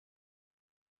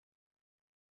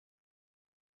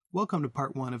Welcome to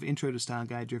part 1 of Intro to Style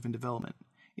Guide Driven Development.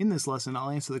 In this lesson, I'll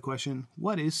answer the question,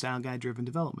 what is Style Guide Driven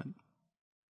Development?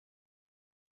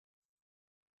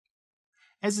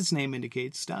 As its name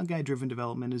indicates, Style Guide Driven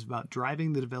Development is about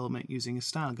driving the development using a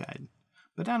style guide.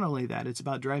 But not only that, it's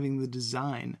about driving the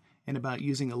design and about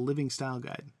using a living style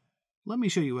guide. Let me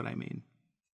show you what I mean.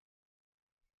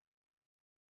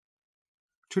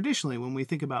 Traditionally, when we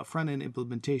think about front-end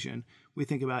implementation, we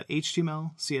think about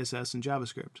HTML, CSS, and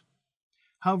JavaScript.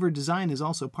 However, design is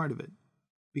also part of it,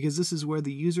 because this is where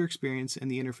the user experience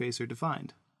and the interface are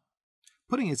defined.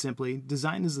 Putting it simply,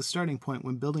 design is the starting point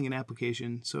when building an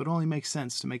application, so it only makes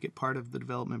sense to make it part of the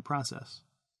development process.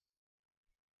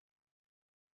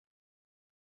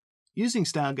 Using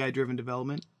Style Guide-driven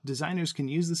development, designers can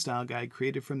use the style guide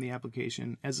created from the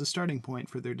application as a starting point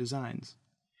for their designs.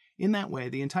 In that way,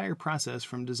 the entire process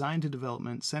from design to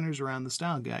development centers around the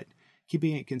style guide,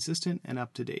 keeping it consistent and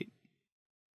up to date.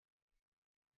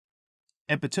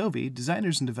 At Pitovi,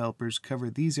 designers and developers cover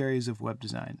these areas of web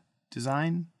design: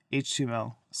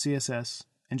 HTML, CSS,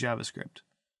 and JavaScript,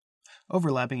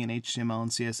 overlapping in HTML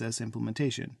and CSS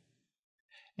implementation.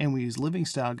 And we use living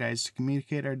style guides to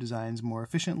communicate our designs more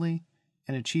efficiently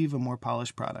and achieve a more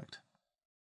polished product.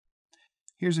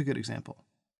 Here's a good example.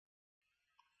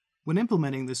 When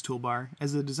implementing this toolbar,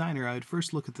 as a designer, I would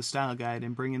first look at the style guide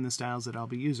and bring in the styles that I'll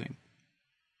be using.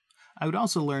 I would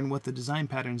also learn what the design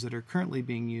patterns that are currently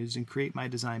being used and create my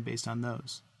design based on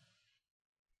those.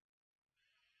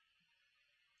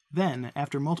 Then,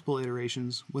 after multiple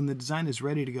iterations, when the design is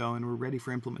ready to go and we're ready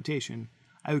for implementation,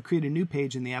 I would create a new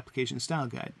page in the application style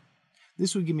guide.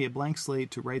 This would give me a blank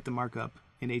slate to write the markup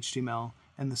in HTML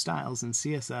and the styles in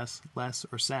CSS, LESS,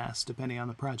 or SAS, depending on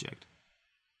the project.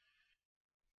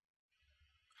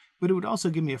 But it would also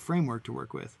give me a framework to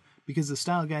work with, because the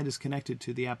style guide is connected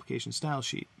to the application style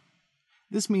sheet.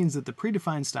 This means that the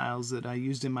predefined styles that I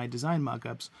used in my design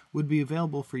mockups would be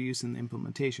available for use in the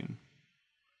implementation.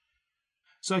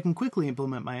 So I can quickly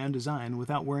implement my own design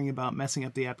without worrying about messing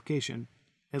up the application,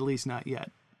 at least not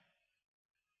yet.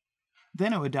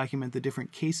 Then I would document the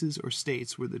different cases or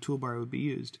states where the toolbar would be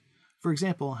used. For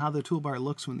example, how the toolbar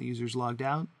looks when the user is logged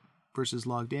out versus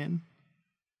logged in,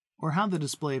 or how the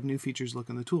display of new features look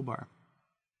in the toolbar.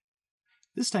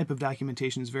 This type of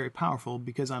documentation is very powerful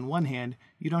because on one hand,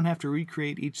 you don't have to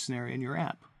recreate each scenario in your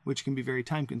app, which can be very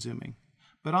time-consuming.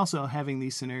 But also, having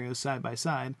these scenarios side by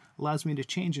side allows me to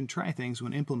change and try things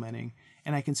when implementing,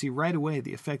 and I can see right away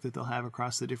the effect that they'll have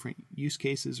across the different use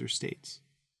cases or states.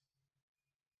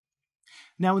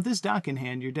 Now with this doc in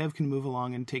hand, your dev can move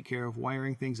along and take care of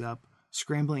wiring things up,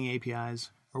 scrambling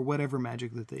APIs, or whatever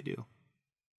magic that they do.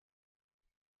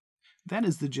 That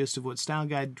is the gist of what style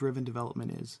guide-driven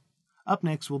development is. Up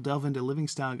next, we'll delve into living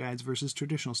style guides versus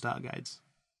traditional style guides.